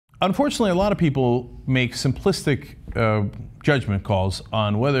Unfortunately, a lot of people make simplistic judgment calls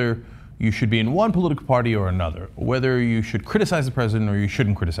on whether you should be in one political party or another, whether you should criticize the president or you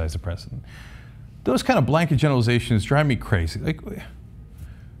shouldn't criticize the president. Those kind of blanket generalizations drive me crazy.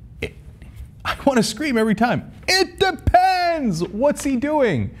 I want to scream every time. It depends. What's he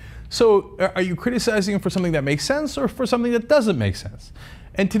doing? So are you criticizing him for something that makes sense or for something that doesn't make sense?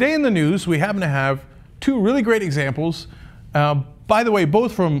 And today in the news, we happen to have two really great examples. By the way,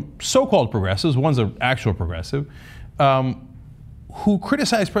 both from so-called progressives, one's an actual progressive, who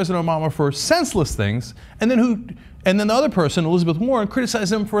criticized President Obama for senseless things, and then the other person, Elizabeth Warren,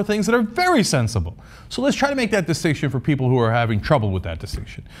 criticized him for things that are very sensible. So let's try to make that distinction for people who are having trouble with that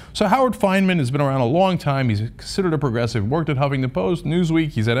distinction. So Howard Fineman has been around a long time. He's considered a progressive, worked at Huffington Post,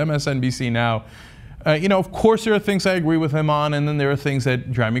 Newsweek, he's at MSNBC now. Of course there are things I agree with him on, and then there are things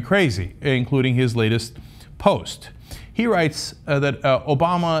that drive me crazy, including his latest post. He writes that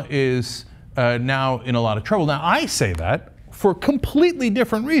Obama is now in a lot of trouble. Now I say that for completely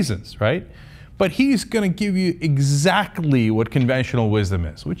different reasons, right? But he's going to give you exactly what conventional wisdom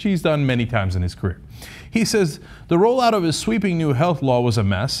is, which he's done many times in his career. He says, the rollout of his sweeping new health law was a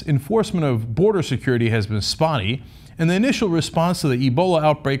mess, enforcement of border security has been spotty, and the initial response to the Ebola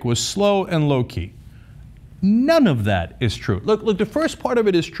outbreak was slow and low-key. None of that is true. Look, the first part of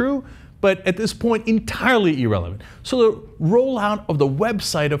it is true, but at this point, entirely irrelevant. So the rollout of the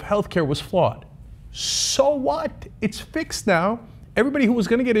website of healthcare was flawed. So what? It's fixed now. Everybody who was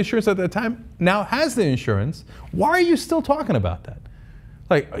going to get insurance at that time now has the insurance. Why are you still talking about that?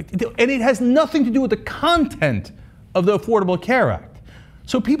 And it has nothing to do with the content of the Affordable Care Act.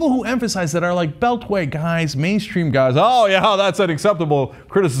 So people who emphasize that are like Beltway guys, mainstream guys. Oh yeah, that's an acceptable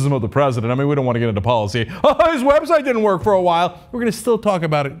criticism of the president. I mean, we don't want to get into policy. Oh, his website didn't work for a while. We're going to still talk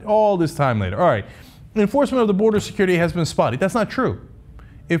about it all this time later. All right. Enforcement of the border security has been spotty. That's not true.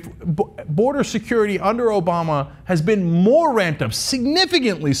 If border security under Obama has been more ramped up,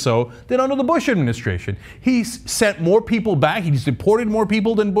 significantly so, than under the Bush administration. He's sent more people back. He's deported more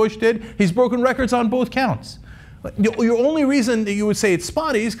people than Bush did. He's broken records on both counts. Your only reason that you would say it's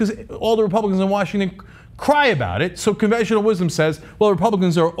spotty is because all the Republicans in Washington cry about it. So conventional wisdom says, well,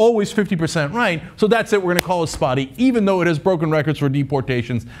 Republicans are always 50% right, so that's it, we're going to call it spotty, even though it has broken records for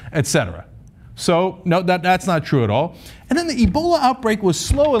deportations, etc. So, no, that's not true at all. And then the Ebola outbreak was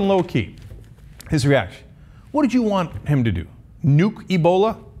slow and low-key. His reaction. What did you want him to do? Nuke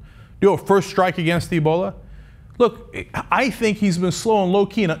Ebola? Do a first strike against Ebola? Look, I think he's been slow and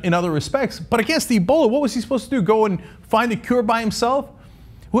low-key in other respects, but against Ebola, what was he supposed to do? Go and find a cure by himself?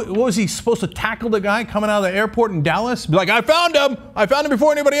 What was he supposed to tackle the guy coming out of the airport in Dallas? Be like, I found him! I found him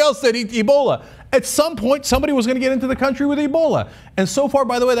before anybody else did, Ebola. At some point, somebody was going to get into the country with Ebola. And so far,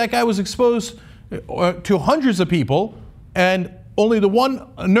 by the way, that guy was exposed to hundreds of people, and only the one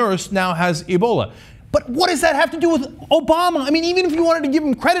nurse now has Ebola. But what does that have to do with Obama? I mean, even if you wanted to give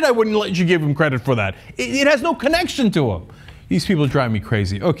him credit, I wouldn't let you give him credit for that. It has no connection to him. These people drive me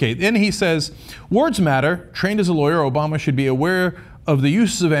crazy. Okay, then he says, words matter. Trained as a lawyer, Obama should be aware of the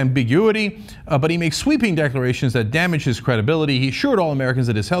uses of ambiguity, but he makes sweeping declarations that damage his credibility. He assured all Americans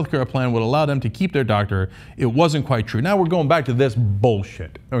that his health care plan would allow them to keep their doctor. It wasn't quite true. Now we're going back to this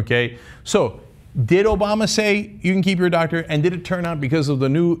bullshit, okay? So, did Obama say you can keep your doctor, and did it turn out because of the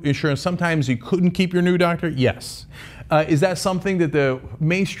new insurance sometimes you couldn't keep your new doctor? Yes. Is that something that the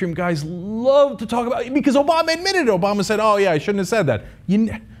mainstream guys love to talk about? Because Obama admitted it. Obama said, oh yeah, I shouldn't have said that.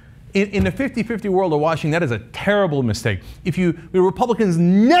 In the 50-50 world of Washington, that is a terrible mistake. The Republicans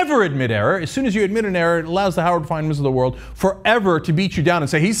never admit error. As soon as you admit an error, it allows the Howard Finemans of the world forever to beat you down and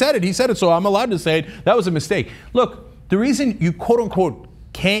say, he said it, so I'm allowed to say it. That was a mistake. Look, the reason you quote unquote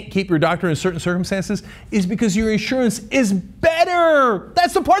can't keep your doctor in certain circumstances is because your insurance is better.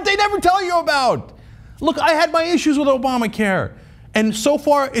 That's the part they never tell you about. Look, I had my issues with Obamacare, and so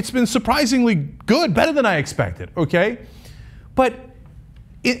far it's been surprisingly good, better than I expected, okay? But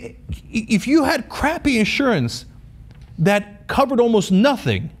if you had crappy insurance that covered almost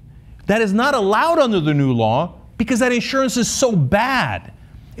nothing, that is not allowed under the new law because that insurance is so bad.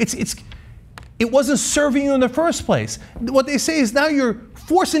 It wasn't serving you in the first place. What they say is now you're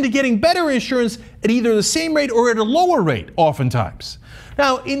forced into getting better insurance at either the same rate or at a lower rate, oftentimes.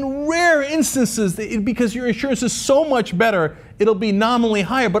 Now, in rare instances, because your insurance is so much better, it'll be nominally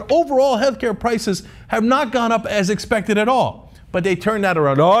higher. But overall, healthcare prices have not gone up as expected at all. But they turned that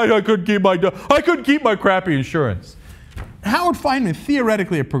around. Oh, I couldn't keep my crappy insurance. Howard Fineman,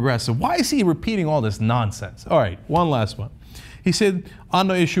 theoretically a progressive, why is he repeating all this nonsense? All right, one last one. He said on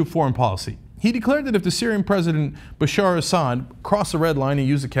the issue of foreign policy, he declared that if the Syrian President Bashar Assad crossed the red line and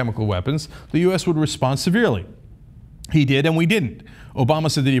used the chemical weapons, the U.S. would respond severely. He did, and we didn't.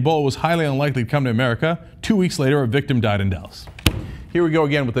 Obama said that Ebola was highly unlikely to come to America. 2 weeks later, a victim died in Dallas. Here we go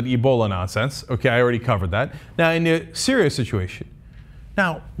again with the Ebola nonsense. Okay, I already covered that. Now, in the Syria situation.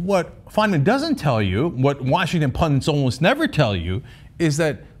 Now, what Fineman doesn't tell you, what Washington pundits almost never tell you, is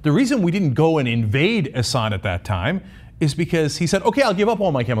that the reason we didn't go and invade Assad at that time is because he said, okay, I'll give up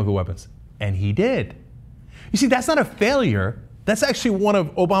all my chemical weapons. And he did. You see, that's not a failure. That's actually one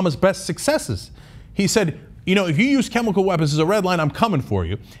of Obama's best successes. He said, you know, if you use chemical weapons as a red line, I'm coming for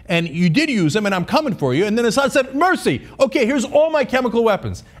you. And you did use them, and I'm coming for you. And then Assad said, mercy. Okay, here's all my chemical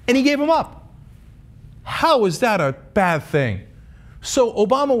weapons. And he gave them up. How is that a bad thing? So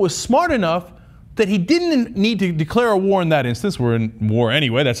Obama was smart enough that he didn't need to declare a war in that instance. We're in war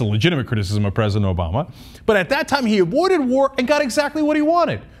anyway. That's a legitimate criticism of President Obama. But at that time, he avoided war and got exactly what he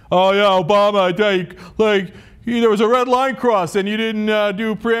wanted. Oh, yeah, Obama, I think, like, there was a red line crossed and you didn't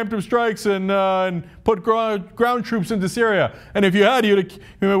do preemptive strikes and put ground troops into Syria. And if you had,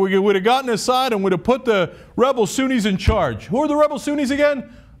 we would have gotten Assad and would have put the rebel Sunnis in charge. Who are the rebel Sunnis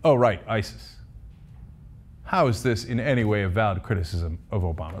again? Oh, right, ISIS. How is this in any way a valid criticism of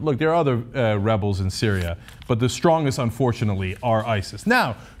Obama? Look, there are other rebels in Syria, but the strongest, unfortunately, are ISIS.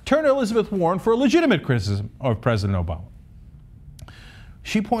 Now, turn to Elizabeth Warren for a legitimate criticism of President Obama.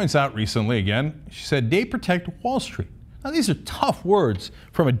 She points out recently, again, she said, they protect Wall Street. Now, these are tough words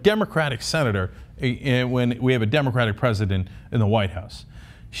from a Democratic senator when we have a Democratic president in the White House.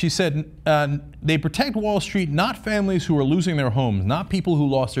 She said, they protect Wall Street, not families who are losing their homes, not people who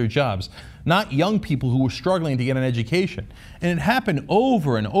lost their jobs, not young people who were struggling to get an education. And it happened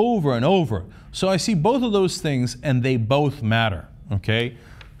over and over and over. So I see both of those things, and they both matter, okay?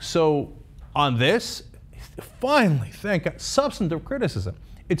 So on this, finally, thank God, substantive criticism.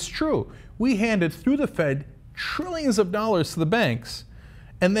 It's true. We handed through the Fed trillions of dollars to the banks,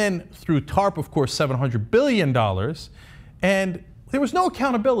 and then through TARP, of course, $700 billion, and there was no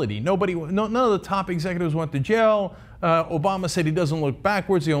accountability. None of the top executives went to jail. Obama said he doesn't look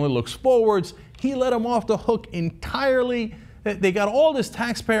backwards, he only looks forwards. He let them off the hook entirely. They got all this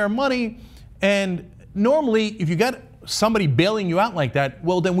taxpayer money, and normally, if you got somebody bailing you out like that,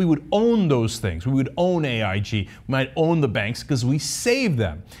 well, then we would own those things. We would own AIG. We might own the banks because we saved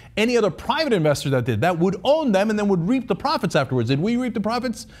them. Any other private investor that did that would own them and then would reap the profits afterwards. Did we reap the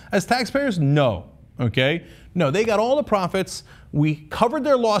profits as taxpayers? No. Okay? No, they got all the profits. We covered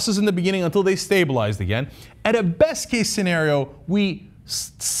their losses in the beginning until they stabilized again. At a best case scenario, we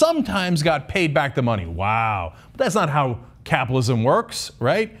sometimes got paid back the money. Wow. But that's not how capitalism works,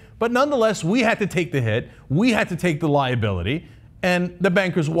 right? But nonetheless, we had to take the hit. We had to take the liability. And the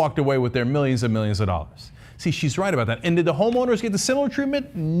bankers walked away with their millions and millions of dollars. See, she's right about that. And did the homeowners get the similar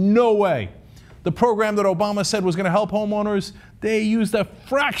treatment? No way. The program that Obama said was going to help homeowners, they used a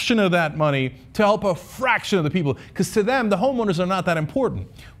fraction of that money to help a fraction of the people. Because to them, the homeowners are not that important.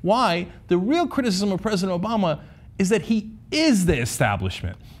 Why? The real criticism of President Obama is that he is the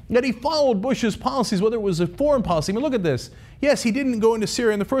establishment. That he followed Bush's policies, whether it was a foreign policy. I mean, look at this. Yes, he didn't go into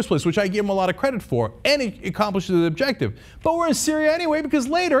Syria in the first place, which I give him a lot of credit for, and he accomplished the objective. But we're in Syria anyway because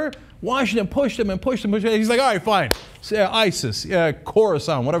later, Washington pushed him and pushed him. He's like, all right, fine. ISIS,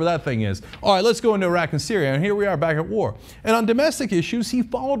 Khorasan, whatever that thing is. All right, let's go into Iraq and Syria. And here we are back at war. And on domestic issues, he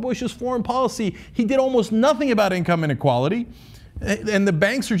followed Bush's foreign policy. He did almost nothing about income inequality. And the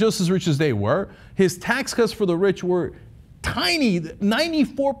banks are just as rich as they were. His tax cuts for the rich were tiny.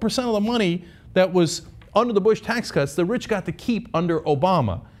 94% of the money that was under the Bush tax cuts, the rich got to keep under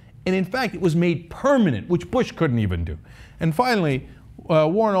Obama. And in fact, it was made permanent, which Bush couldn't even do. And finally,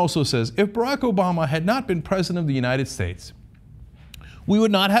 Warren also says, if Barack Obama had not been president of the United States, we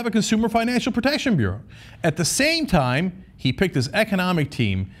would not have a Consumer Financial Protection Bureau. At the same time, he picked his economic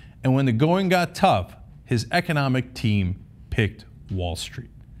team, and when the going got tough, his economic team picked Wall Street.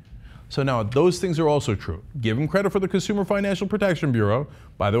 So now those things are also true. Give him credit for the Consumer Financial Protection Bureau,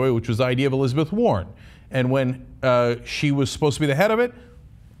 by the way, which was the idea of Elizabeth Warren. And when she was supposed to be the head of it,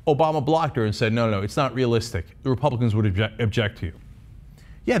 Obama blocked her and said, no, no, it's not realistic. The Republicans would object to you.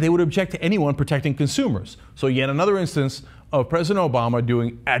 Yeah, they would object to anyone protecting consumers. So yet another instance of President Obama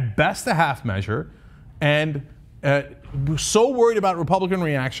doing at best a half measure and so worried about Republican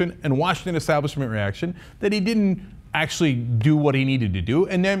reaction and Washington establishment reaction that he didn't actually do what he needed to do.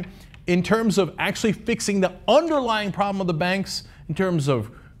 And then in terms of actually fixing the underlying problem of the banks, in terms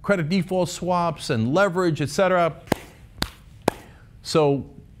of credit default swaps and leverage, etc. So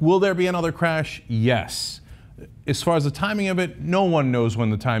will there be another crash? Yes. As far as the timing of it, no one knows when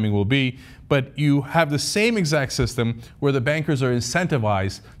the timing will be, but you have the same exact system where the bankers are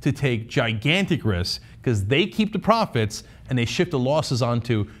incentivized to take gigantic risks because they keep the profits and they shift the losses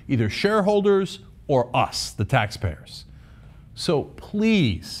onto either shareholders or us, the taxpayers? So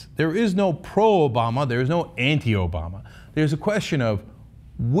please, there is no pro-Obama, there is no anti-Obama. There's a question of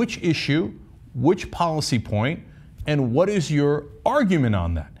which issue, which policy point, and what is your argument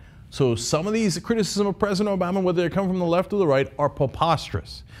on that? So some of these criticism of President Obama, whether they come from the left or the right, are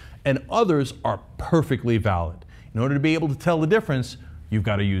preposterous, and others are perfectly valid. In order to be able to tell the difference, you've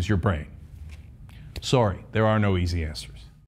got to use your brain. Sorry, there are no easy answers.